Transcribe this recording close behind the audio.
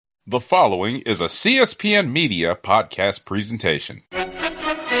The following is a CSPN Media podcast presentation.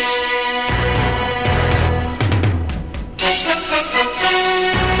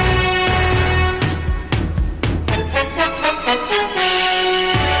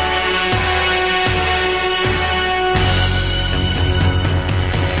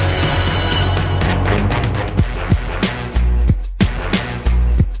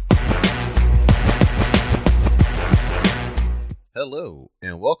 Hello,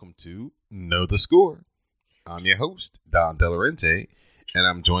 and welcome to Know the Score. I'm your host, Don Delarente, and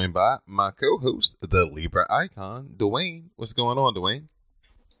I'm joined by my co-host, the Libra icon, Dwayne. What's going on, Dwayne?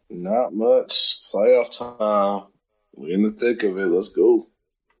 Not much. Playoff time. We're in the thick of it. Let's go.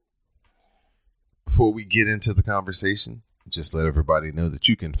 Before we get into the conversation, just let everybody know that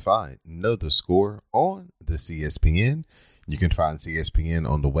you can find Know the Score on the CSPN. You can find CSPN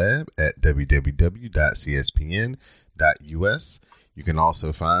on the web at www.cspn.us. You can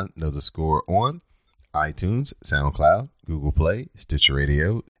also find Know the Score on iTunes, SoundCloud, Google Play, Stitcher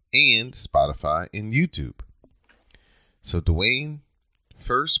Radio, and Spotify and YouTube. So, Dwayne,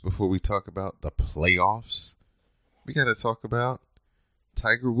 first, before we talk about the playoffs, we got to talk about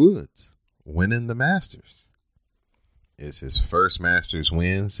Tiger Woods winning the Masters. It's his first Masters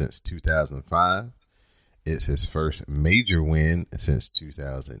win since 2005. It's his first major win since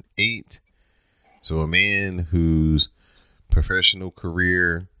 2008. So a man whose professional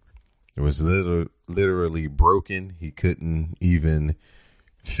career was literally broken. He couldn't even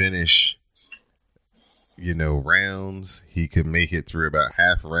finish, rounds. He could make it through about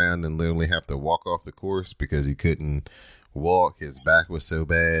half a round and literally have to walk off the course because he couldn't walk. His back was so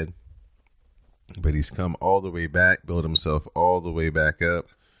bad. But he's come all the way back, built himself all the way back up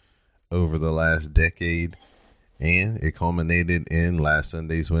over the last decade, and it culminated in last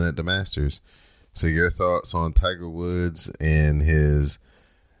Sunday's win at the Masters. So your thoughts on Tiger Woods and his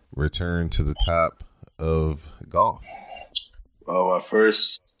return to the top of golf? Well, my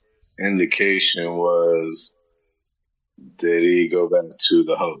first indication was, did he go back to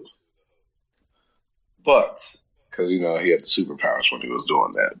the host? But, because, he had the superpowers when he was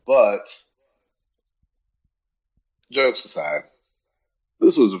doing that. But, jokes aside,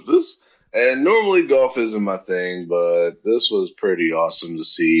 this, and normally golf isn't my thing, but this was pretty awesome to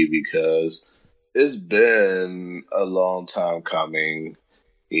see because it's been a long time coming.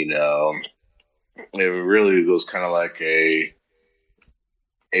 It really was kind of like a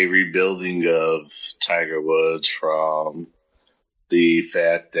rebuilding of Tiger Woods from the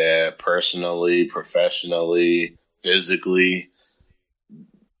fact that personally, professionally, physically,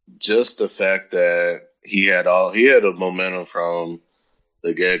 just the fact that he had a momentum from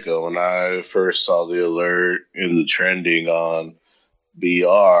the get-go. When I first saw the alert in the trending on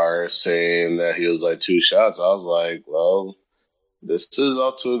BR saying that he was like 2 shots, I was like, well, this is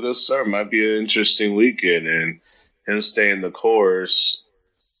off to a good start. Might be an interesting weekend. And him staying the course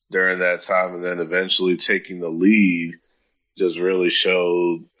during that time and then eventually taking the lead just really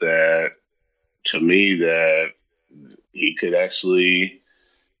showed that, to me, that he could actually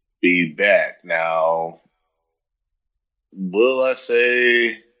be back. Now, will I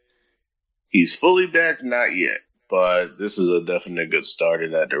say he's fully back? Not yet. But this is a definite good start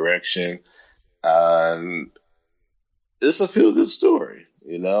in that direction. And it's a feel-good story,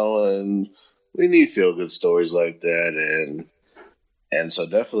 and we need feel-good stories like that. And so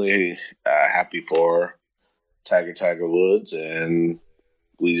definitely happy for Tiger Woods. And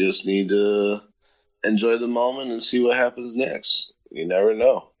we just need to enjoy the moment and see what happens next. You never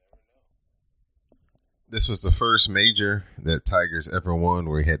know. This was the first major that Tiger's ever won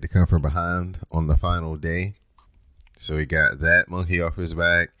where he had to come from behind on the final day. So he got that monkey off his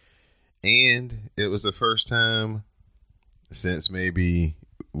back. And it was the first time since maybe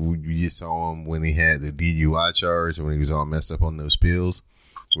you saw him when he had the DUI charge, when he was all messed up on those pills,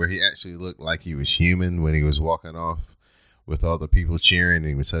 where he actually looked like he was human when he was walking off with all the people cheering, and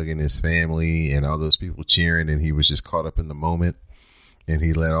he was hugging his family and all those people cheering, and he was just caught up in the moment. And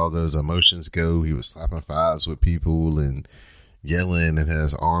he let all those emotions go. He was slapping fives with people and yelling and had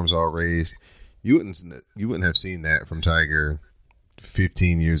his arms all raised. You wouldn't have seen that from Tiger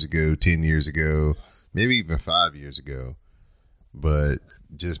 15 years ago, 10 years ago, maybe even 5 years ago. But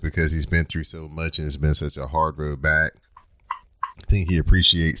just because he's been through so much and it's been such a hard road back, I think he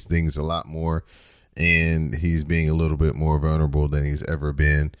appreciates things a lot more, and he's being a little bit more vulnerable than he's ever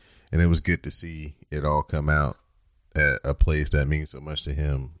been. And it was good to see it all come out at a place that means so much to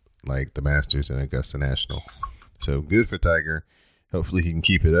him, like the Masters and Augusta National. So good for Tiger. Hopefully he can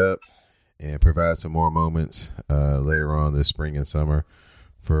keep it up and provide some more moments later on this spring and summer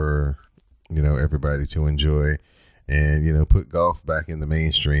for everybody to enjoy. and, you know, put golf back in the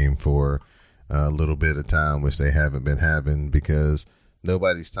mainstream for a little bit of time, which they haven't been having because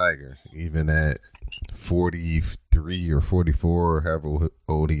nobody's Tiger. Even at 43 or 44 or however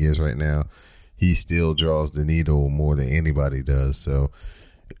old he is right now, he still draws the needle more than anybody does. So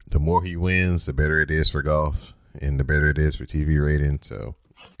the more he wins, the better it is for golf and the better it is for TV ratings. So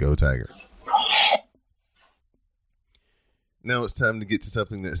go Tiger. Now it's time to get to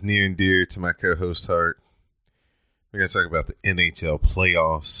something that's near and dear to my co-host heart. We're going to talk about the NHL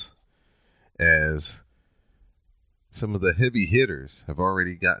playoffs, as some of the heavy hitters have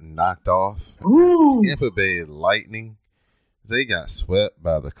already gotten knocked off. The Tampa Bay Lightning, they got swept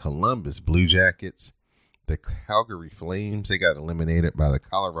by the Columbus Blue Jackets. The Calgary Flames, they got eliminated by the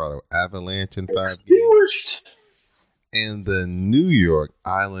Colorado Avalanche in 5 games. And the New York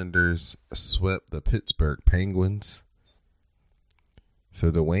Islanders swept the Pittsburgh Penguins.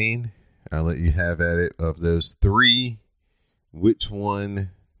 So, Dwayne, I'll let you have at it. Of those three, which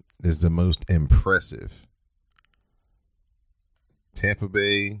one is the most impressive?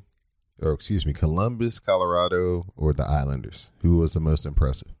 Columbus, Colorado, or the Islanders? Who was the most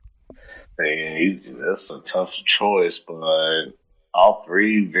impressive? Man, that's a tough choice, but all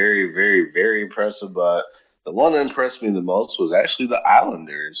three very, very, very impressive. But the one that impressed me the most was actually the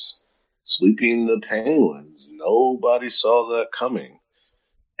Islanders sweeping the Penguins. Nobody saw that coming.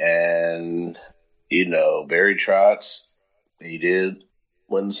 And, you know, Barry Trotz, he did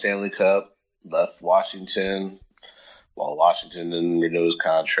win the Stanley Cup, left Washington. While Washington didn't renew his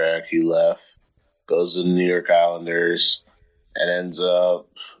contract, he left, goes to the New York Islanders, and ends up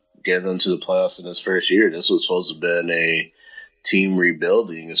getting them to the playoffs in his first year. This was supposed to have been a team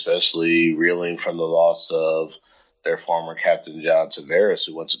rebuilding, especially reeling from the loss of their former captain, John Tavares,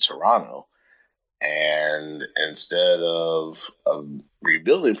 who went to Toronto. And instead of a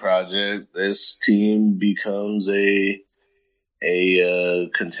rebuilding project, this team becomes a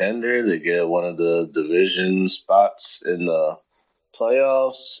contender. They get one of the division spots in the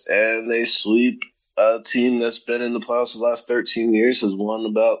playoffs, and they sweep a team that's been in the playoffs the last 13 years, has won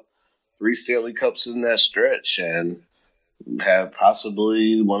about 3 Stanley Cups in that stretch, and have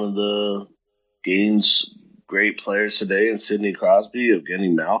possibly one of the game's great players today in Sidney Crosby,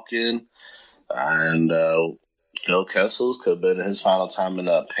 Evgeny Malkin, and Phil Kessel could have been his final time in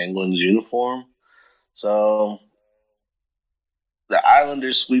a Penguins uniform. So the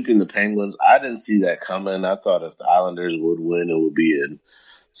Islanders sweeping the Penguins, I didn't see that coming. I thought if the Islanders would win, it would be in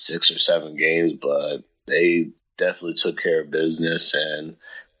 6 or 7 games, but they definitely took care of business. And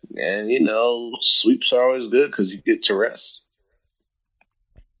you know, sweeps are always good because you get to rest.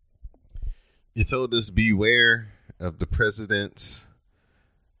 You told us beware of the President's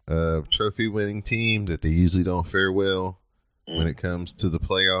trophy-winning team, that they usually don't fare well when it comes to the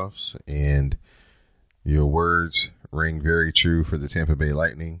playoffs, and your words ring very true for the Tampa Bay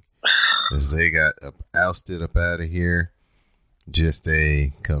Lightning, as they got ousted up out of here. Just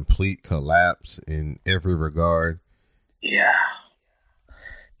a complete collapse in every regard. Yeah.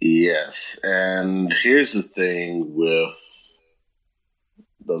 Yes, and here's the thing with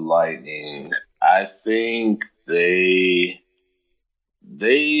the Lightning. I think they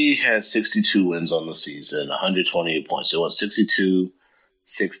had 62 wins on the season, 128 points. They went 62,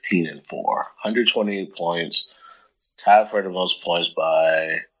 16, and 4. 128 points, tied for the most points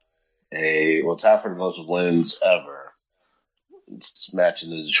tied for the most wins ever. It's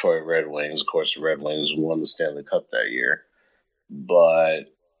matching the Detroit Red Wings. Of course, the Red Wings won the Stanley Cup that year.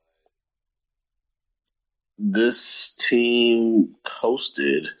 But this team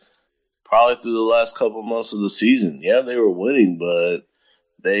coasted probably through the last couple months of the season. Yeah, they were winning, but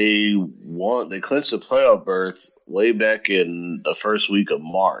they clinched a playoff berth way back in the first week of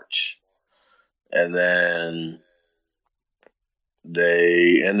March. And then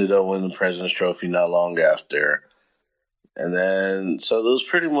they ended up winning the President's Trophy not long after. And then, so it was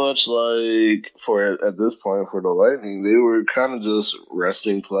pretty much like, at this point for the Lightning, they were kind of just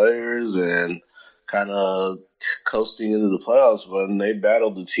resting players and kind of coasting into the playoffs when they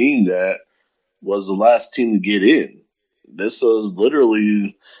battled the team that was the last team to get in. This was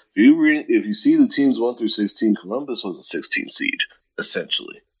literally, if you see the teams 1 through 16, Columbus was a 16 seed,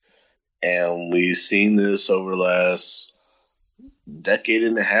 essentially. And we've seen this over the last decade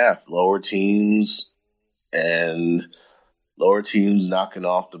and a half. Lower teams knocking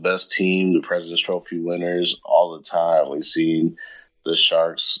off the best team, the President's Trophy winners, all the time. We've seen the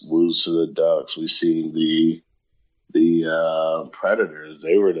Sharks lose to the Ducks. We've seen the Predators.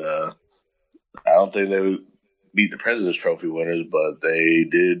 I don't think they would beat the President's Trophy winners, but they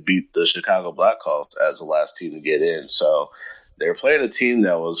did beat the Chicago Blackhawks as the last team to get in. So they were playing a team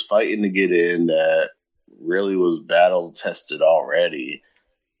that was fighting to get in, that really was battle tested already.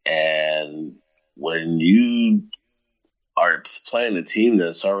 And when you are playing a team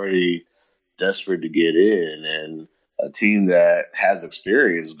that's already desperate to get in and a team that has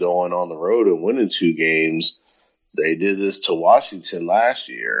experience going on the road and winning 2 games, they did this to Washington last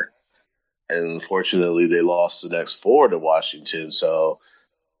year. And unfortunately, they lost the next 4 to Washington. So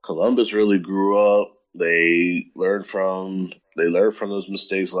Columbus really grew up. They learned from those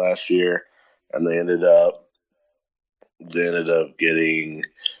mistakes last year, and they ended up getting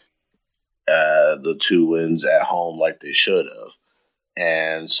the 2 wins at home like they should have.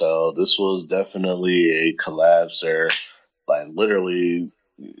 And so this was definitely a collapser. Like literally,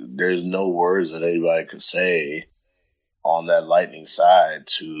 there's no words that anybody could say on that Lightning side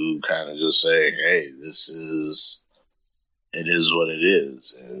to kind of just say, "Hey, it is what it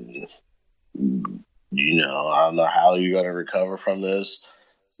is." And I don't know how you're going to recover from this.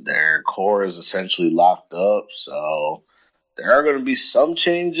 Their core is essentially locked up, so there are going to be some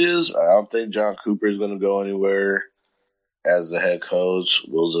changes. I don't think John Cooper is going to go anywhere as the head coach.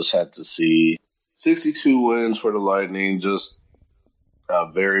 We'll just have to see. 62 wins for the Lightning, just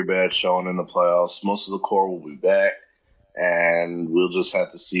a very bad showing in the playoffs. Most of the core will be back, and we'll just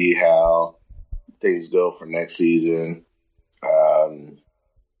have to see how things go for next season.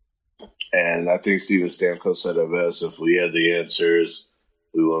 And I think Steven Stamkos said it best: if we had the answers,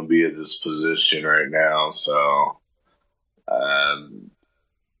 we wouldn't be in this position right now. So,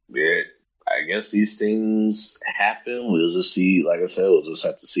 I guess these things happen. We'll just see. Like I said, we'll just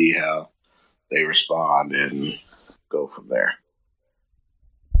have to see how they respond and go from there.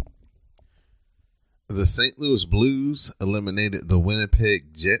 The St. Louis Blues eliminated the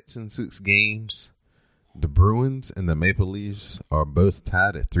Winnipeg Jets in 6 games. The Bruins and the Maple Leafs are both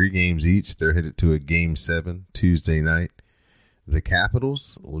tied at 3 games each. They're headed to a Game 7 Tuesday night. The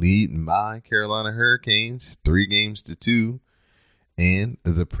Capitals lead by Carolina Hurricanes 3-2. And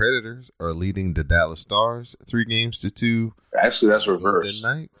the Predators are leading the Dallas Stars 3-2. Actually, that's reversed.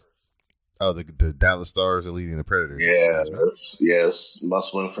 Oh, the Dallas Stars are leading the Predators. Yes.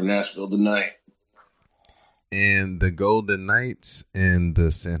 Must win for Nashville tonight. And the Golden Knights and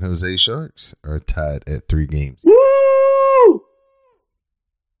the San Jose Sharks are tied at 3 games. Woo!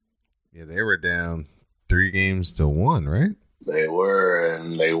 Yeah, they were down 3-1, right? They were,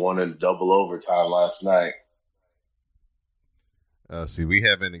 and they won in double overtime last night. See, we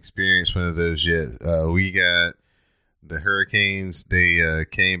haven't experienced one of those yet. We got the Hurricanes. They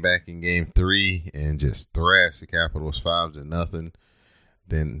came back in Game 3 and just thrashed the Capitals 5-0.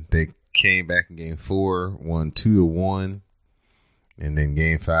 Then they came back in Game 4, won 2-1. And then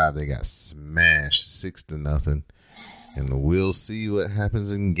Game 5, they got smashed 6-0. And we'll see what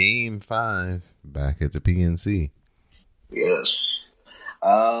happens in Game 5 back at the PNC. Yes.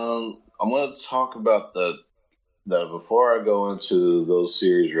 I'm going to talk about the before I go into those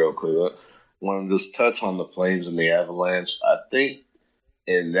series real quick, I want to just touch on the Flames and the Avalanche. I think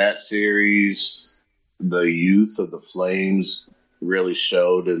in that series, the youth of the Flames really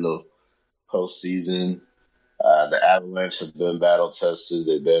showed in the postseason. The Avalanche have been battle tested.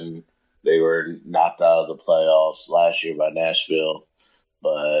 They were knocked out of the playoffs last year by Nashville,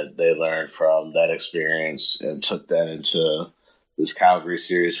 but they learned from that experience and took that into this Calgary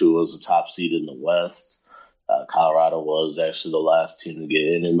series, who was the top seed in the West. Colorado was actually the last team to get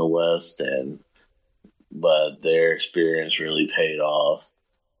in the West, but their experience really paid off,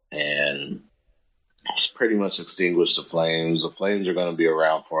 and it's pretty much extinguished the Flames. The Flames are going to be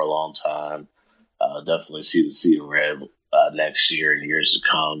around for a long time. Definitely see the sea of red next year and years to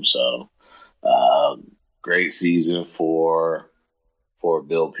come. So, great season for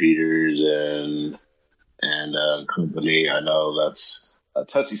Bill Peters and company. I know that's a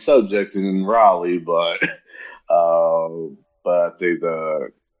touchy subject in Raleigh, but I think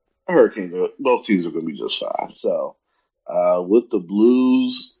the Hurricanes, both teams are going to be just fine. So, with the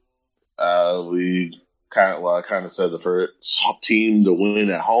Blues, I kind of said the first team to win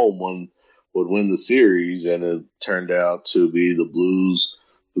at home would win the series, and it turned out to be the Blues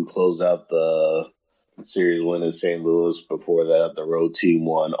who closed out the series win in St. Louis. Before that, the road team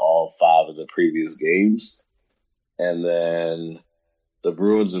won all 5 of the previous games. And then the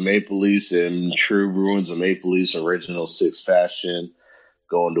Bruins and Maple Leafs in true Bruins and Maple Leafs original 6 fashion,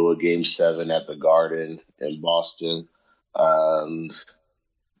 going to a Game 7 at the Garden in Boston.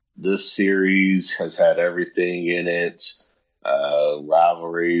 This series has had everything in it.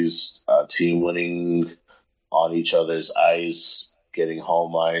 Rivalries, team winning on each other's ice, getting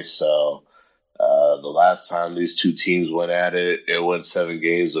home ice. So the last time these two teams went at it, it went 7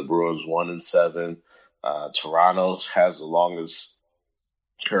 games. The Bruins won in 7. Toronto has the longest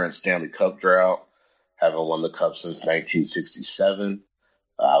current Stanley Cup drought, haven't won the Cup since 1967.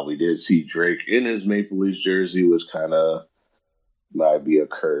 We did see Drake in his Maple Leafs jersey, which kind of might be a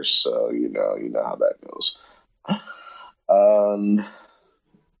curse. So you know how that goes.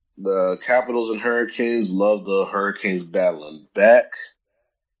 The Capitals and Hurricanes love the Hurricanes battling back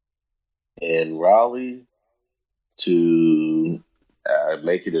in Raleigh to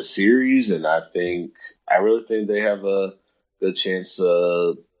make it a series, and I really think they have a good chance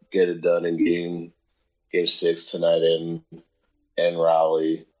to get it done in game 6 tonight in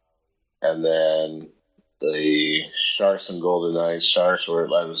Raleigh. And then the Sharks and Golden Knights. Sharks were,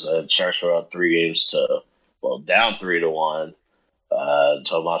 like I said, Sharks were up down 3-1.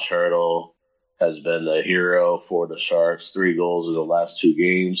 Tomas Hertl has been the hero for the Sharks. 3 goals in the last 2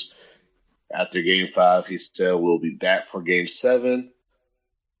 games. After Game 5, he said we'll be back for Game 7.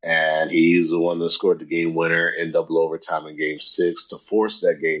 And he's the one that scored the game winner in double overtime in Game 6 to force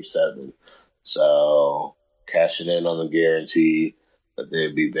that Game 7. So cashing in on the guarantee that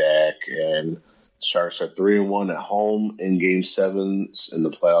they'd be back. And Sharks are 3-1 at home in Game 7 in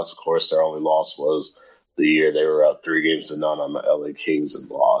the playoffs. Of course, their only loss was the year they were up 3-0 on the LA Kings and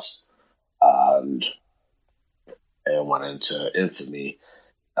lost. And went into infamy.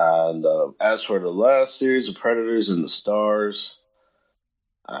 And as for the last series, the Predators and the Stars,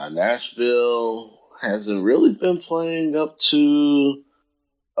 Nashville hasn't really been playing up to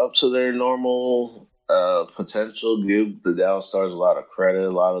their normal potential. Give the Dallas Stars a lot of credit. A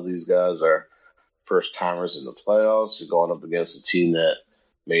lot of these guys are first timers in the playoffs. You're going up against a team that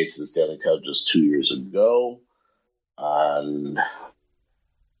made it to the Stanley Cup just 2 years ago. And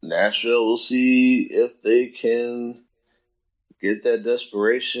Nashville, we'll see if they can get that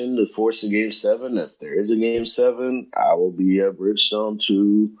desperation to force a Game 7. If there is a Game 7, I will be at Bridgestone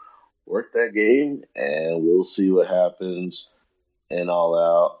to work that game, and we'll see what happens in All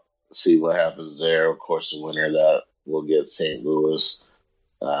Out. See what happens there. Of course, the winner that will get St. Louis,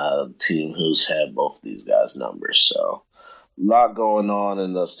 team who's had both of these guys' numbers. So, a lot going on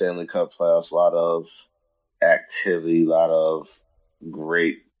in the Stanley Cup playoffs. A lot of activity, a lot of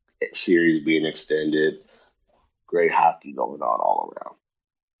great series being extended. Great hockey going on all around.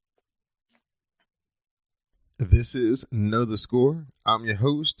 This is Know the Score. I'm your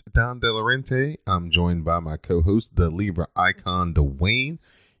host, Don De Laurenti. I'm joined by my co-host, the Libra icon, Dwayne.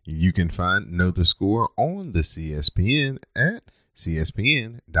 You can find Know the Score on the CSPN at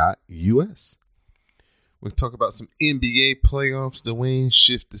cspn.us. We'll talk about some NBA playoffs, Dwayne.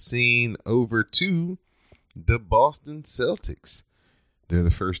 Shift the scene over to the Boston Celtics. They're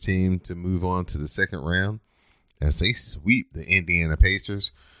the first team to move on to the second round as they sweep the Indiana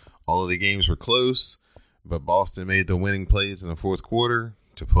Pacers. All of the games were close, but Boston made the winning plays in the fourth quarter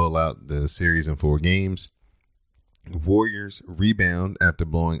to pull out the series in 4 games. Warriors rebound after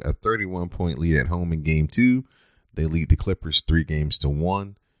blowing a 31-point lead at home in Game 2. They lead the Clippers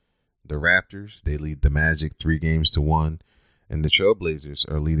 3-1. The Raptors, they lead the Magic 3-1. And the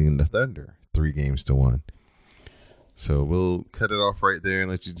Trailblazers are leading the Thunder 3-1. So we'll cut it off right there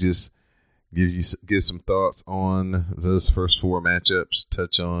and let you just give some thoughts on those first 4 matchups.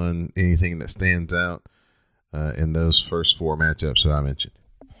 Touch on anything that stands out in those first 4 matchups that I mentioned.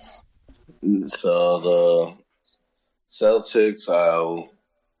 So the Celtics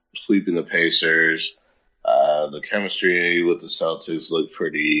sweeping the Pacers. The chemistry with the Celtics looked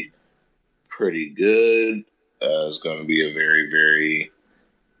pretty good. It's going to be a very, very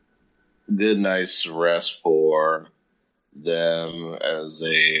good, nice rest for them as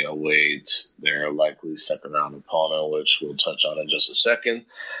they await their likely second round opponent, which we'll touch on in just a second.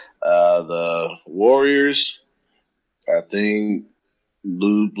 The Warriors, I think,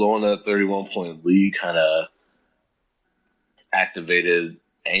 blowing that 31-point lead kind of activated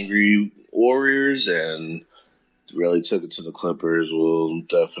angry Warriors and really took it to the Clippers. We'll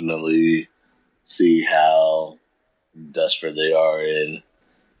definitely see how desperate they are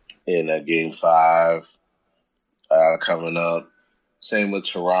in a Game 5 coming up. Same with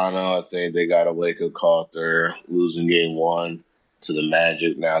Toronto. I think they got a wake-up call after losing Game 1 to the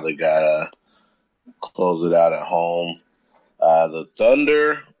Magic. Now they got to close it out at home. The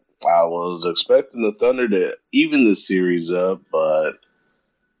Thunder, I was expecting the Thunder to even the series up, but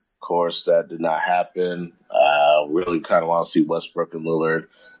of course that did not happen. Really kind of want to see Westbrook and Lillard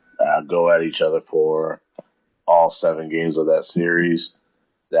go at each other for all 7 games of that series.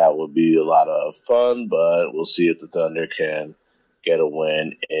 That would be a lot of fun, but we'll see if the Thunder can get a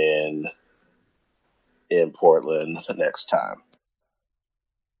win in Portland next time.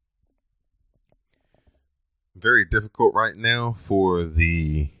 Very difficult right now for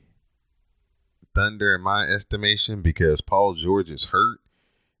the Thunder, in my estimation, because Paul George is hurt.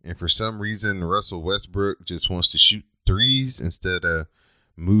 And for some reason, Russell Westbrook just wants to shoot threes instead of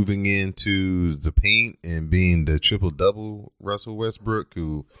moving into the paint and being the triple-double Russell Westbrook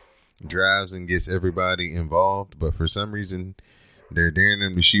who drives and gets everybody involved. But for some reason, they're daring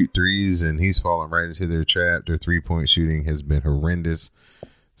him to shoot threes, and he's falling right into their trap. Their three-point shooting has been horrendous.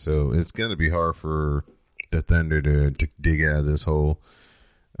 So it's going to be hard for the Thunder to dig out of this hole.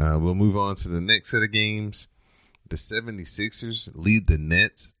 We'll move on to the next set of games. The 76ers lead the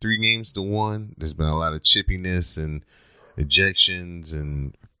Nets 3-1. There's been a lot of chippiness and ejections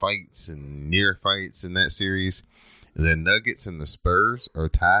and fights and near fights in that series. The Nuggets and the Spurs are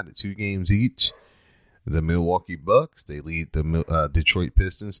tied at 2 games each. The Milwaukee Bucks, they lead the Detroit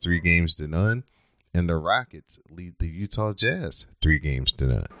Pistons 3-0. And the Rockets lead the Utah Jazz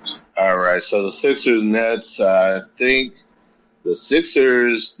 3-0. All right, so the Sixers Nets, I think the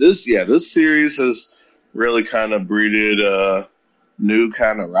Sixers, this series has really kind of breeded a new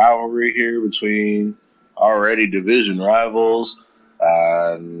kind of rivalry here between already division rivals.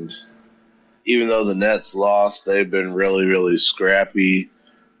 And even though the Nets lost, they've been really, really scrappy,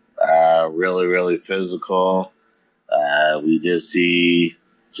 really, really physical. We did see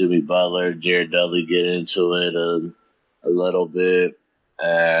Jimmy Butler, Jared Dudley get into it a little bit.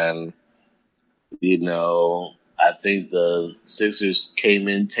 And, I think the Sixers came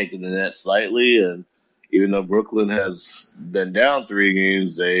in taking the Nets lightly, and even though Brooklyn has been down 3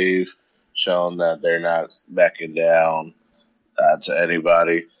 games, they've shown that they're not backing down to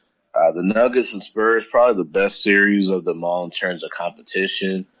anybody. The Nuggets and Spurs, probably the best series of them all in terms of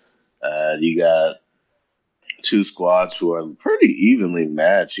competition. You got 2 squads who are pretty evenly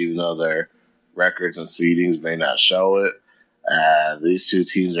matched, even though their records and seedings may not show it. These 2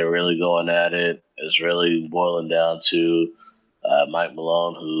 teams are really going at it. It's really boiling down to Mike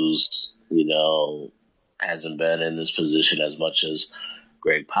Malone, who's, hasn't been in this position as much as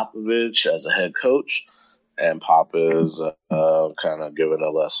Greg Popovich as a head coach. And Pop is kind of giving a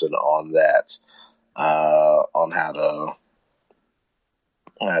lesson on that, on how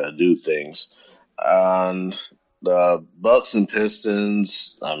to do things. And the Bucks and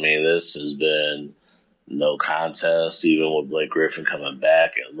Pistons, this has been no contest. Even with Blake Griffin coming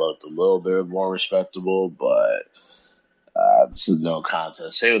back, it looked a little bit more respectable, but this is no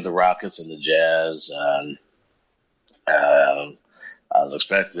contest. Same with the Rockets and the Jazz. I was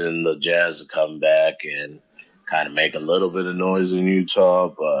expecting the Jazz to come back and kind of make a little bit of noise in Utah,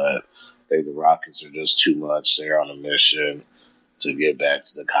 but I think the Rockets are just too much. They're on a mission to get back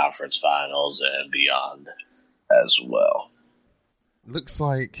to the conference finals and beyond as well. Looks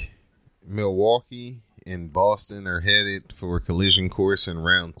like Milwaukee and Boston are headed for a collision course in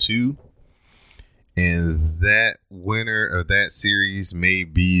round 2. And that winner of that series may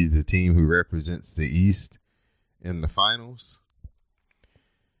be the team who represents the East in the finals.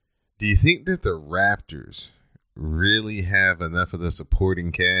 Do you think that the Raptors really have enough of the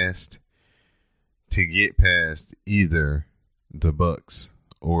supporting cast to get past either the Bucks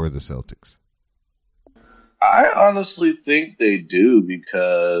or the Celtics? I honestly think they do,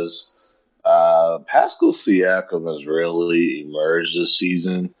 because Pascal Siakam has really emerged this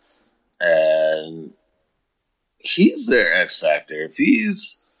season, and he's their X factor. If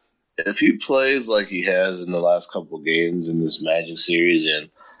he plays like he has in the last couple of games in this Magic series and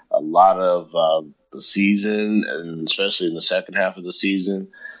a lot of the season, and especially in the second half of the season,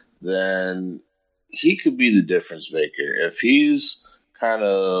 then he could be the difference maker. If he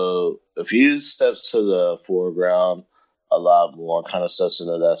steps to the foreground a lot more, kind of steps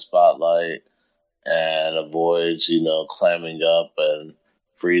into that spotlight and avoids, clamming up and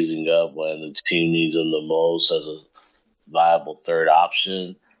freezing up when the team needs him the most as a viable third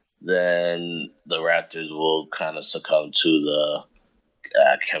option, then the Raptors will kind of succumb to the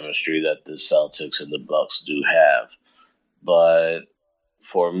chemistry that the Celtics and the Bucks do have. But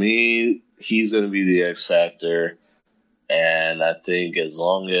for me, he's going to be the X factor, and I think as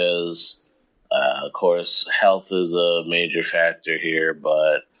long as, of course, health is a major factor here,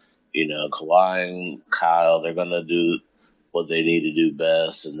 but Kawhi and Kyle, they're going to do what they need to do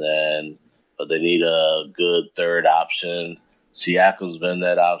best, but they need a good third option. Siakam's been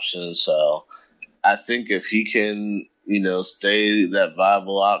that option, so I think if he can, stay that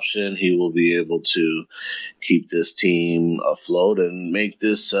viable option, he will be able to keep this team afloat and make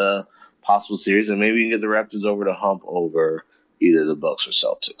this possible series, and maybe get the Raptors over the hump over either the Bucks or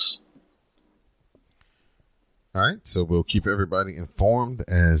Celtics. All right, so we'll keep everybody informed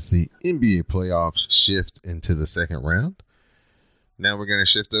as the NBA playoffs shift into the second round. Now we're going to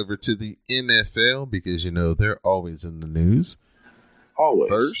shift over to the NFL because, they're always in the news. Always.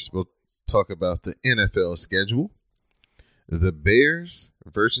 First, we'll talk about the NFL schedule. The Bears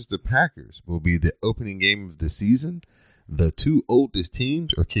versus the Packers will be the opening game of the season. The two oldest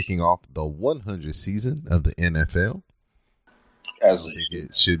teams are kicking off the 100th season of the NFL. I think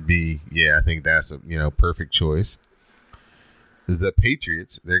it should be, I think that's a perfect choice. The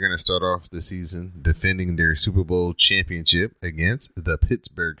Patriots, they're going to start off the season defending their Super Bowl championship against the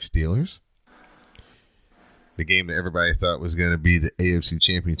Pittsburgh Steelers. The game that everybody thought was going to be the AFC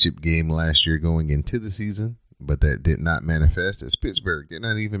Championship game last year going into the season, but that did not manifest as Pittsburgh did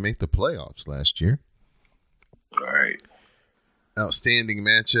not even make the playoffs last year. All right. Outstanding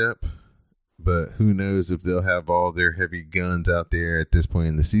matchup, but who knows if they'll have all their heavy guns out there at this point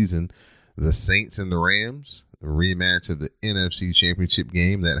in the season. The Saints and the Rams, a rematch of the NFC Championship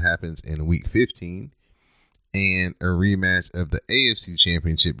game that happens in Week 15, and a rematch of the AFC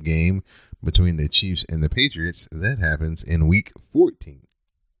Championship game between the Chiefs and the Patriots that happens in Week 14.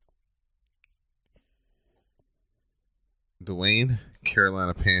 Dwayne,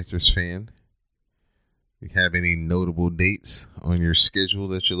 Carolina Panthers fan, you have any notable dates on your schedule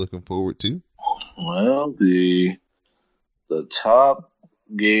that you're looking forward to? Well, the top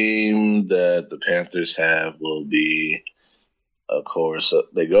game that the Panthers have will be, of course,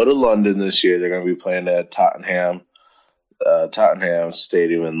 they go to London this year. They're going to be playing at Tottenham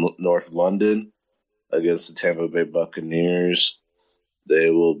Stadium in North London against the Tampa Bay Buccaneers.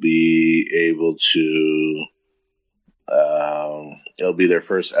 They will be able to. It'll be their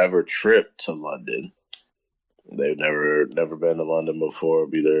first ever trip to London. They've never been to London before.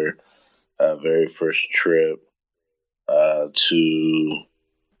 It'll be their very first trip to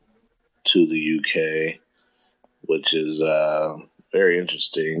the UK, which is very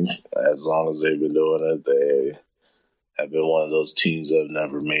interesting. As long as they've been doing it, they have been one of those teams that have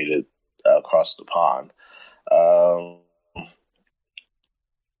never made it across the pond.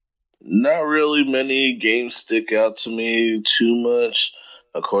 Not really many games stick out to me too much.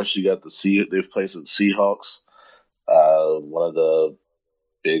 Of course, you got they've played the Seahawks. One of the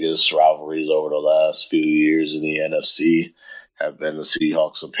biggest rivalries over the last few years in the NFC have been the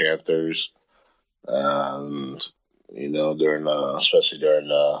Seahawks and Panthers. And, especially during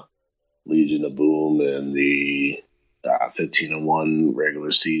the Legion of Boom and the 15-1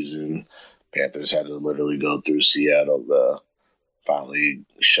 regular season, Panthers had to literally go through Seattle to finally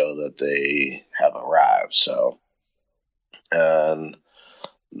show that they have arrived. So, and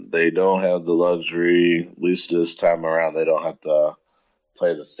they don't have the luxury, at least this time around, they don't have to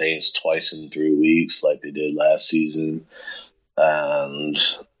play the Saints twice in 3 weeks like they did last season,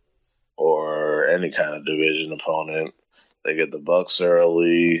 or any kind of division opponent. They get the Bucs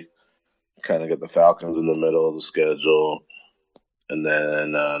early, kind of get the Falcons in the middle of the schedule, and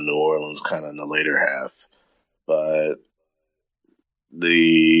then New Orleans kind of in the later half. But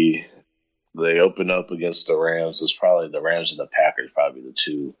they open up against the Rams. It's probably the Rams and the Packers, probably the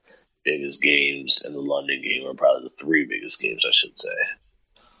two biggest games, and the London game are probably the three biggest games, I should say.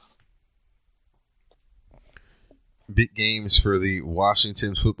 Big games for the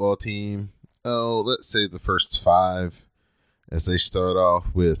Washington football team. Let's say the first five, as they start off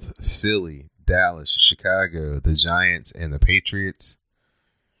with Philly, Dallas, Chicago, the Giants, and the Patriots.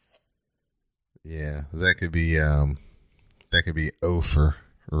 Yeah, that could be over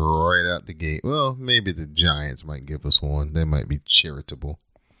right out the gate. Well, maybe the Giants might give us one. They might be charitable.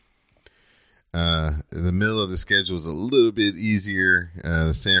 The middle of the schedule is a little bit easier.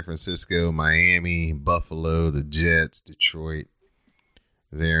 San Francisco, Miami, Buffalo, the Jets, Detroit,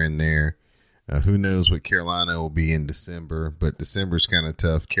 there and there. Who knows what Carolina will be in December, but December's kind of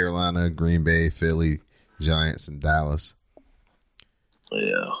tough. Carolina, Green Bay, Philly, Giants, and Dallas.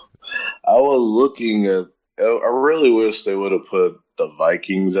 Yeah. I was looking at, I really wish they would have put the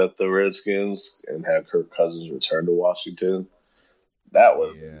Vikings at the Redskins and had Kirk Cousins return to Washington. That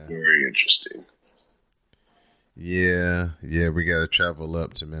was very interesting. Yeah, we got to travel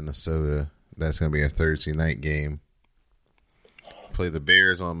up to Minnesota. That's going to be a Thursday night game. Play the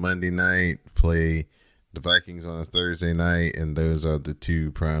Bears on Monday night, play the Vikings on a Thursday night, and those are the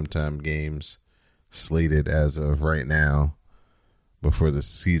two primetime games slated as of right now before the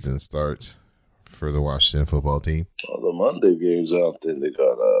season starts for the Washington football team. Well, the Monday games, I don't think they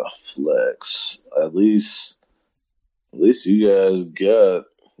got a flex. At least you guys got,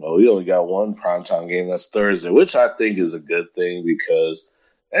 we only got one primetime game. That's Thursday, which I think is a good thing because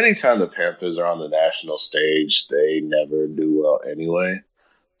anytime the Panthers are on the national stage, they never do well anyway.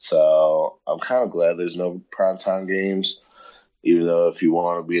 So I'm kind of glad there's no primetime games, even though if you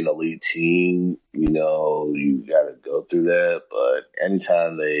want to be an elite team, you got to go through that. But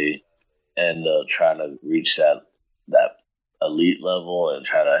anytime they end up trying to reach that elite level and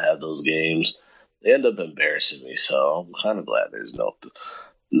try to have those games, they end up embarrassing me. So I'm kind of glad there's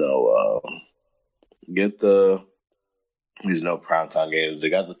there's no primetime games. They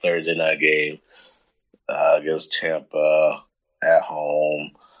got the Thursday night game against Tampa at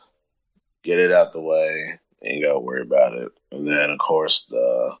home. Get it out the way. Ain't got to worry about it. And then, of course,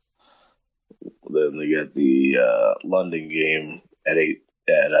 then they get the London game at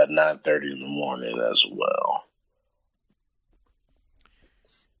 9:30 in the morning as well.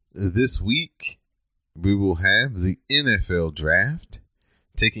 This week, we will have the NFL draft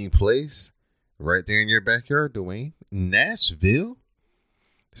taking place right there in your backyard, Dwayne, Nashville.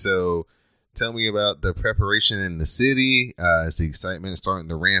 So tell me about the preparation in the city. Is the excitement starting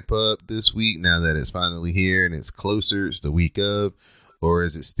to ramp up this week now that it's finally here and it's closer? It's the week of. Or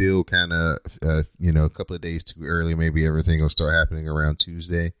is it still kind of, a couple of days too early? Maybe everything will start happening around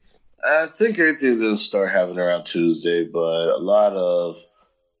Tuesday. I think everything's going to start happening around Tuesday, but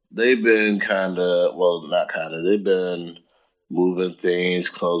they've been they've been moving things,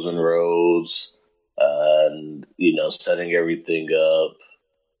 closing roads, and, setting everything up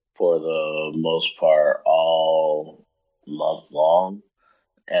for the most part all month long.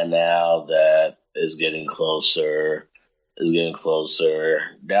 And now that is getting closer.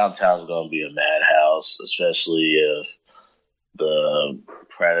 Downtown's going to be a madhouse, especially if the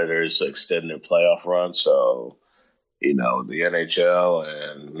Predators extend their playoff run. So, the NHL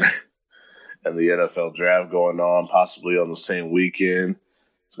and the NFL draft going on possibly on the same weekend.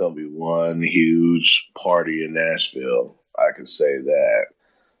 It's going to be one huge party in Nashville. I can say that.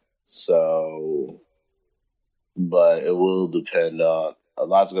 So, but it will depend on, a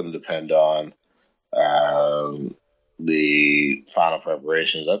lot's going to depend on the final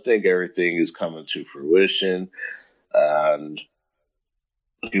preparations. I think everything is coming to fruition, and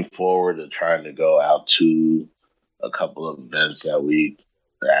looking forward to trying to go out to a couple of events that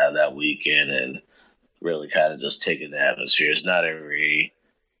weekend and really kind of just taking the atmosphere. It's not every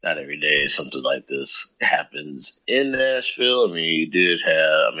day something like this happens in Nashville. I mean,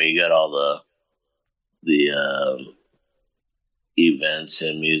 you got all the events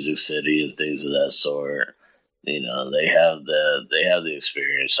in Music City and things of that sort. They have the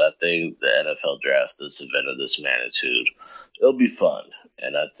experience. I think the NFL draft, this event of this magnitude, it'll be fun,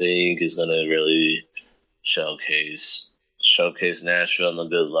 and I think it's going to really showcase Nashville in a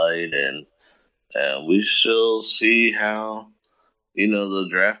good light, and we shall see how the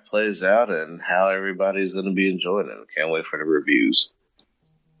draft plays out and how everybody's going to be enjoying it. I can't wait for the reviews.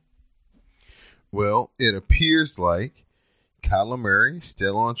 Well, it appears like Kyler Murray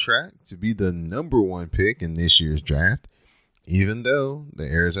still on track to be the number one pick in this year's draft, even though the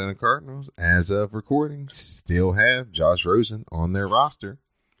Arizona Cardinals, as of recording, still have Josh Rosen on their roster.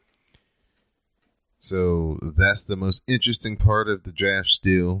 So that's the most interesting part of the draft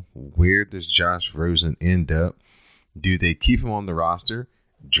still. Where does Josh Rosen end up? Do they keep him on the roster,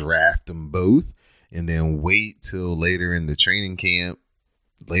 draft them both, and then wait till later in the training camp,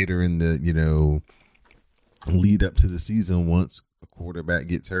 later in the, lead up to the season, once a quarterback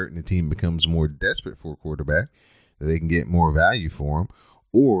gets hurt and the team becomes more desperate for a quarterback, that they can get more value for him?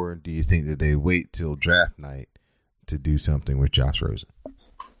 Or do you think that they wait till draft night to do something with Josh Rosen?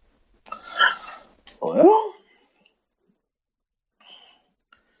 Well,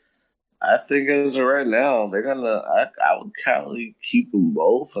 I think as of right now, I would kind of keep them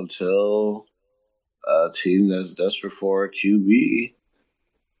both until a team that's desperate for a QB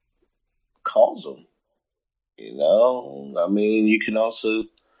calls them. I mean, you can also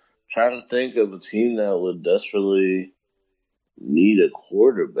try to think of a team that would desperately need a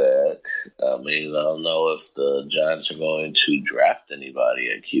quarterback. I mean, I don't know if the Giants are going to draft anybody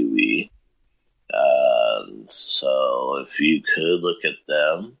at QB. So if you could look at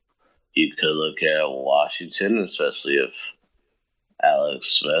them, you could look at Washington, especially if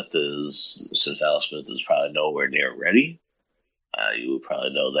since Alex Smith is probably nowhere near ready. You would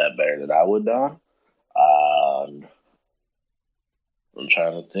probably know that better than I would, Don. I'm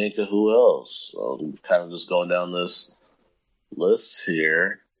trying to think of who else. I'm kind of just going down this list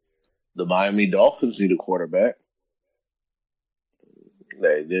here. The Miami Dolphins need a quarterback.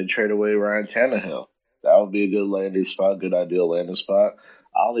 They did trade away Ryan Tannehill. That would be a good landing spot, good ideal landing spot.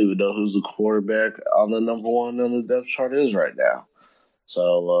 I don't even know who's the quarterback on the number one on the depth chart is right now.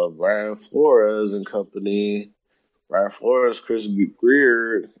 So Brian Flores and company, Chris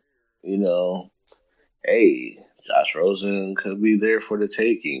Greer, hey, Josh Rosen could be there for the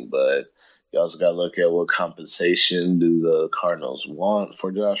taking, but you also got to look at what compensation do the Cardinals want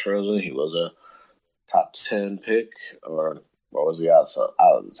for Josh Rosen. He was a top 10 pick, or was he out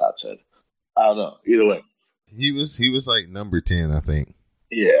of the top 10? I don't know. Either way. He was like number 10, I think.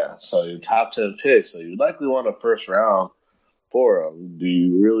 Yeah, so your top 10 picks. So you likely want a first round for them. Do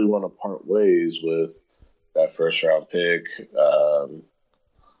you really want to part ways with that first round pick?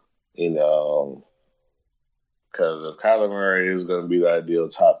 You know, because if Kyler Murray is going to be the ideal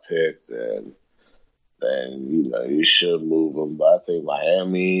top pick, then you should move him. But I think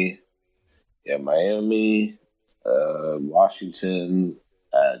Miami, Washington,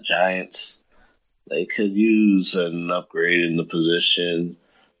 Giants, they could use an upgrade in the position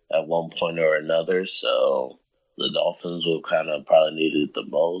at one point or another. So the Dolphins will kind of probably need it the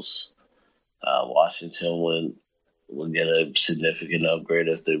most. Washington would get a significant upgrade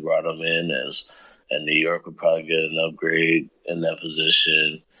if they brought him in, and New York would probably get an upgrade in that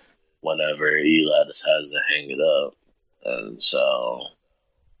position whenever Eli decides to hang it up. And so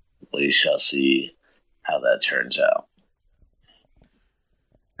we shall see how that turns out.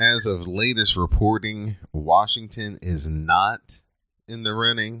 As of latest reporting, Washington is not in the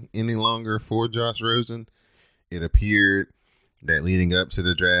running any longer for Josh Rosen. It appeared that leading up to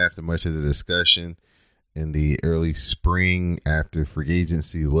the draft and much of the discussion in the early spring after free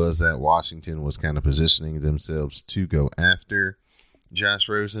agency was that Washington was kind of positioning themselves to go after Josh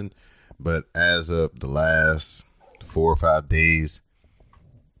Rosen. But as of the last 4 or 5 days,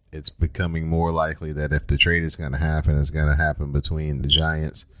 it's becoming more likely that if the trade is going to happen, it's going to happen between the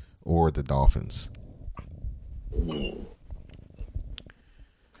Giants or the Dolphins. It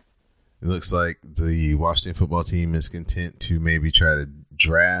looks like the Washington football team is content to maybe try to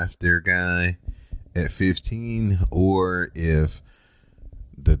draft their guy at 15, or if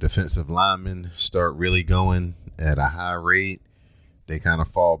the defensive linemen start really going at a high rate, they kind of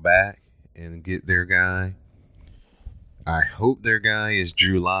fall back and get their guy. I hope their guy is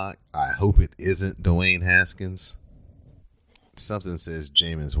Drew Lock. I hope it isn't Dwayne Haskins. Something says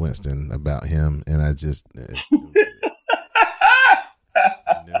Jameis Winston about him, and I just no.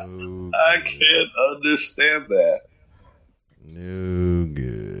 I can't understand that. No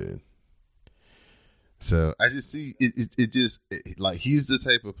good. So I just see it like he's the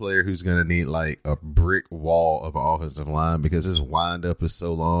type of player who's going to need like a brick wall of offensive line because his windup is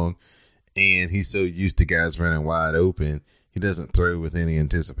so long and he's so used to guys running wide open. He doesn't throw with any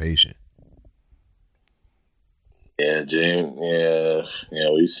anticipation. Yeah, James.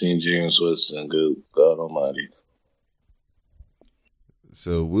 Yeah, we've seen James Winston. Good God Almighty.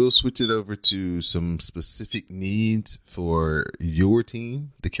 So we'll switch it over to some specific needs for your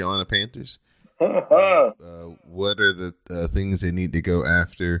team, the Carolina Panthers. What are the things they need to go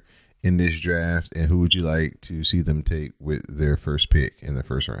after in this draft, and who would you like to see them take with their first pick in the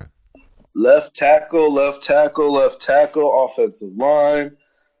first round? Left tackle, offensive line.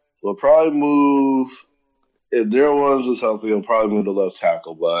 We'll probably move, if Darrell Williams is healthy, he'll probably move to left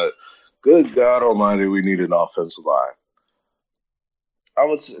tackle, but good God Almighty, we need an offensive line. I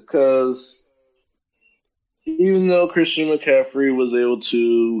would say, because even though Christian McCaffrey was able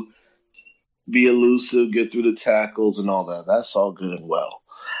to be elusive, get through the tackles and all that, that's all good and well.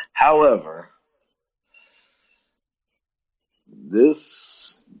 However,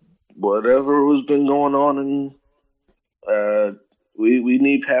 whatever has been going on we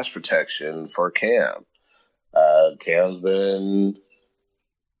need pass protection for Cam. Cam's been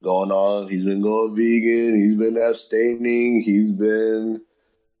going on. He's been going vegan. He's been abstaining. He's been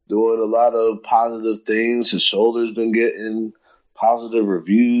doing a lot of positive things. His shoulder's been getting positive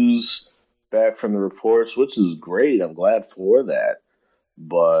reviews back from the reports, which is great. I'm glad for that.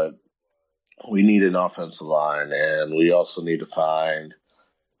 But we need an offensive line, and we also need to find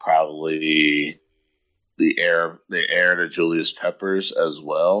probably the heir to Julius Peppers as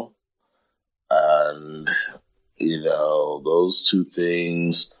well. And, those two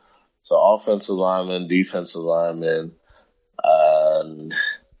things. So offensive lineman, defensive lineman, and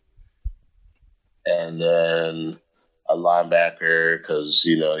then a linebacker, because,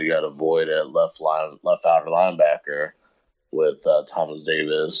 you got to avoid a left outer linebacker with Thomas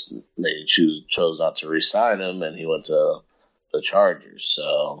Davis. They chose not to re-sign him, and he went to the Chargers.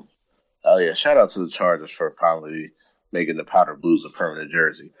 So, shout out to the Chargers for finally making the Powder Blues a permanent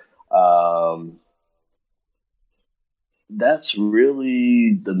jersey. That's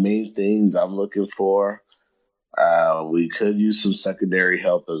really the main things I'm looking for. We could use some secondary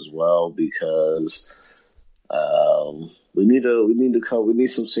help as well because we need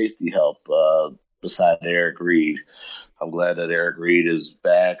some safety help beside Eric Reed. I'm glad that Eric Reed is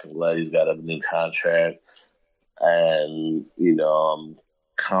back. I'm glad he's got a new contract, and I'm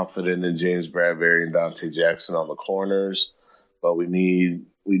confident in James Bradbury and Dante Jackson on the corners, but we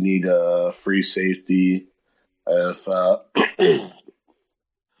need a free safety. If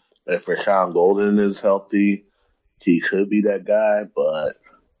Rashawn Golden is healthy, he could be that guy, but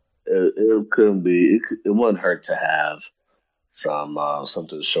it couldn't be. It wouldn't hurt to have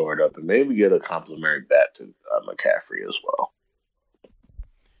something shored up and maybe get a complimentary bat to McCaffrey as well.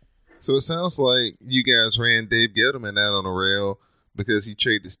 So it sounds like you guys ran Dave Gettleman out on a rail because he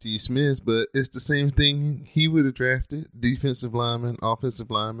traded Steve Smith, but it's the same thing he would have drafted: defensive lineman, offensive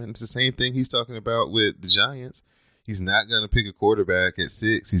lineman. It's the same thing he's talking about with the Giants. He's not going to pick a quarterback at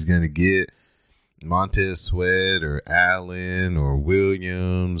 6. He's going to get Montez Sweat or Allen or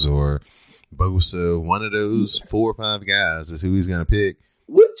Williams or Bosa. One of those 4 or 5 guys is who he's going to pick.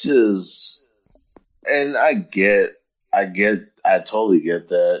 Which is, and I totally get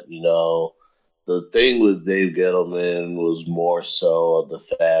that. You know, the thing with Dave Gettleman was more so of the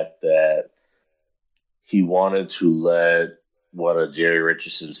fact that he wanted to let one of Jerry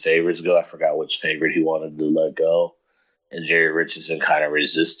Richardson's favorites go. I forgot which favorite he wanted to let go. And Jerry Richardson kind of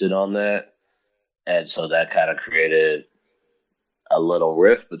resisted on that. And so that kind of created a little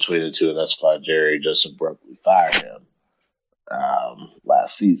rift between the two. And that's why Jerry just abruptly fired him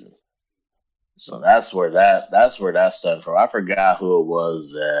last season. So that's where that stemmed from. I forgot who it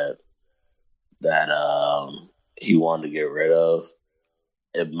was that he wanted to get rid of.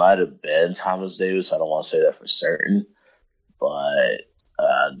 It might have been Thomas Davis. I don't want to say that for certain. But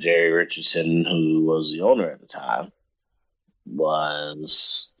Jerry Richardson, who was the owner at the time,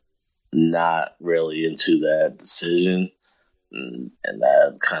 was not really into that decision. And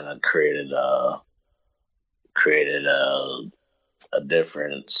that kind of created a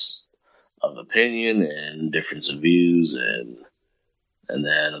difference of opinion and difference of views, and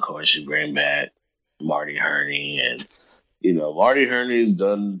then of course you bring back Marty Hurney, and you know Marty Hurney's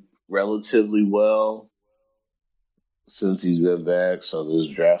done relatively well since he's been back, so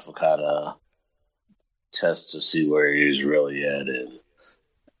this draft will kind of test to see where he's really at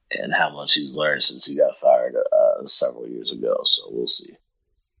and how much he's learned since he got fired several years ago. So we'll see.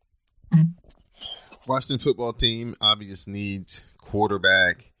 Washington football team obviously needs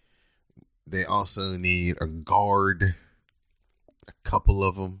quarterback. They also need a guard, a couple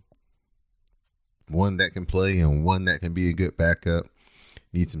of them. One that can play and one that can be a good backup.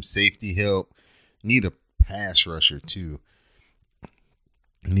 Need some safety help. Need a pass rusher too.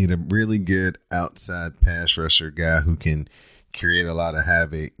 Need a really good outside pass rusher guy who can create a lot of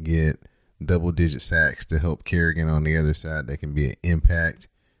havoc, get double-digit sacks to help Kerrigan on the other side. That can be an impact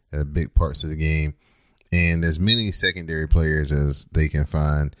at big parts of the game. And as many secondary players as they can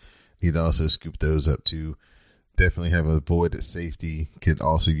find. Need to also scoop those up too. Definitely have a void at safety. Could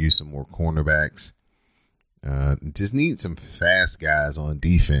also use some more cornerbacks. Just need some fast guys on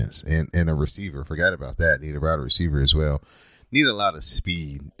defense and a receiver. Forgot about that. Need a wide receiver as well. Need a lot of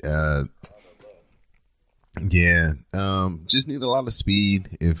speed. Just need a lot of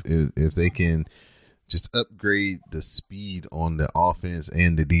speed. If they can just upgrade the speed on the offense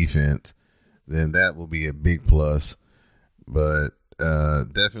and the defense, then that will be a big plus. But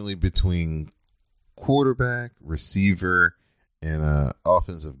definitely between quarterback, receiver, and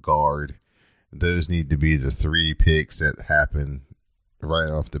offensive guard, those need to be the 3 picks that happen right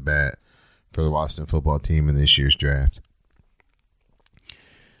off the bat for the Washington football team in this year's draft.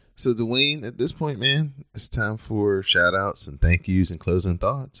 So, Dwayne, at this point, man, it's time for shout-outs and thank yous and closing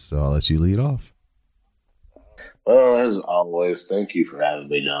thoughts. So I'll let you lead off. Well, as always, thank you for having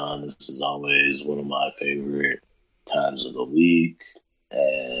me on. This is always one of my favorite times of the week,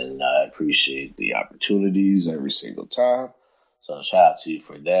 and I appreciate the opportunities every single time. So shout out to you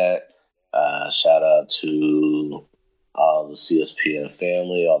for that. Shout out to all the CSPN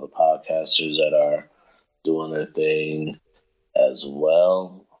family, all the podcasters that are doing their thing as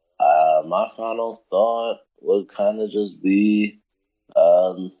well. My final thought would kind of just be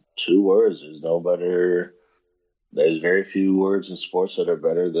 2 words. There's very few words in sports that are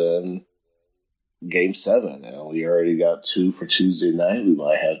better than Game 7. And we already got 2 for Tuesday night. We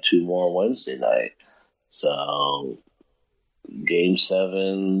might have 2 more on Wednesday night. So Game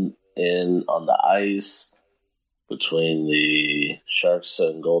 7 on the ice between the Sharks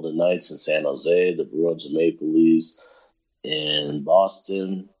and Golden Knights in San Jose, the Bruins and Maple Leafs in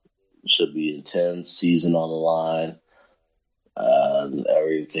Boston. Should be intense. Season on the line.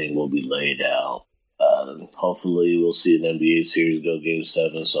 Everything will be laid out. Hopefully we'll see an NBA series go Game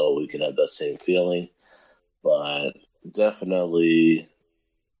 7 so we can have that same feeling. But definitely,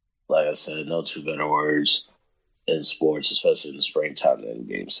 like I said, no 2 better words in sports, especially in the springtime than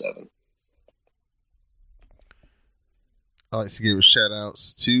Game 7. I'd like to give shout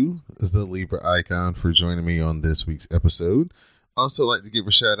outs to the Libra Icon for joining me on this week's episode. Also like to give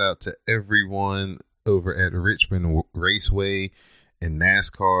a shout out to everyone over at Richmond Raceway and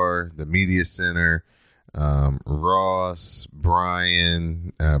NASCAR, the Media Center, Ross,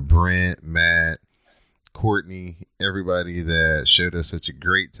 Brian, Brent, Matt, Courtney, everybody that showed us such a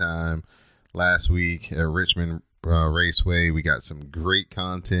great time last week at Richmond Raceway. We got some great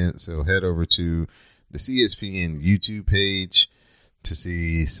content, so head over to the CSPN YouTube page to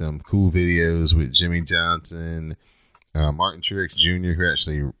see some cool videos with Jimmy Johnson, Martin Truex Jr., who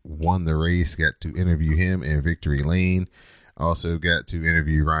actually won the race. Got to interview him in Victory Lane. Also got to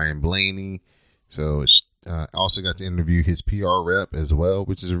interview Ryan Blaney. So also got to interview his PR rep as well,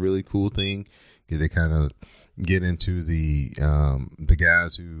 which is a really cool thing. They kind of get into the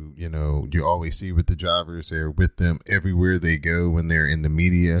guys who, you know, you always see with the drivers. They're with them everywhere they go when they're in the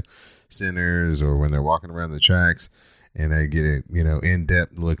media centers or when they're walking around the tracks, and they get a, you know,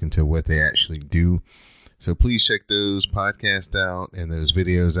 in-depth look into what they actually do. So please check those podcasts out and those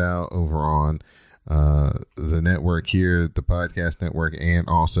videos out over on the network here, the podcast network, and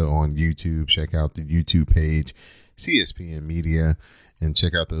also on YouTube. Check out the YouTube page, CSPN Media, and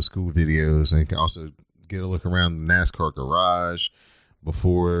check out those cool videos. And you can also get a look around the NASCAR garage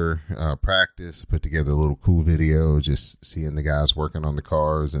before practice, put together a little cool video, just seeing the guys working on the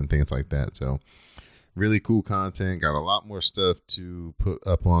cars and things like that. So really cool content. Got a lot more stuff to put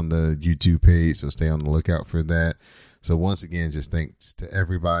up on the YouTube page, so stay on the lookout for that. So once again, just thanks to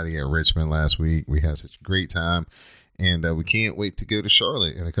everybody at Richmond last week. We had such a great time, and we can't wait to go to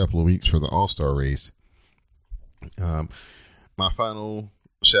Charlotte in a couple of weeks for the All-Star race. My final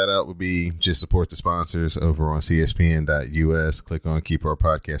shout out would be just support the sponsors over on CSPN.us. Click on Keep Our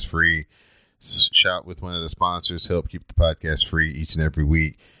Podcast Free. Shop with one of the sponsors. Help keep the podcast free each and every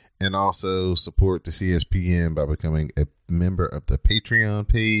week. And also support the CSPN by becoming a member of the Patreon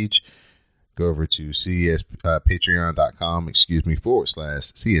page. Go over to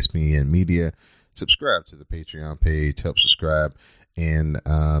patreon.com/CSPN Media. Subscribe to the Patreon page. Help subscribe and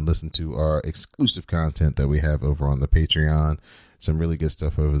listen to our exclusive content that we have over on the Patreon. Some really good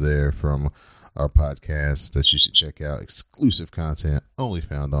stuff over there from our podcast that you should check out. Exclusive content only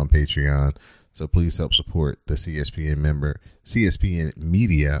found on Patreon. So please help support the CSPN member, CSPN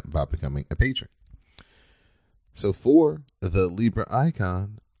Media, by becoming a patron. So for the Libra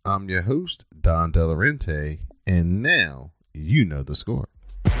Icon, I'm your host, Don Delarente, and now you know the score.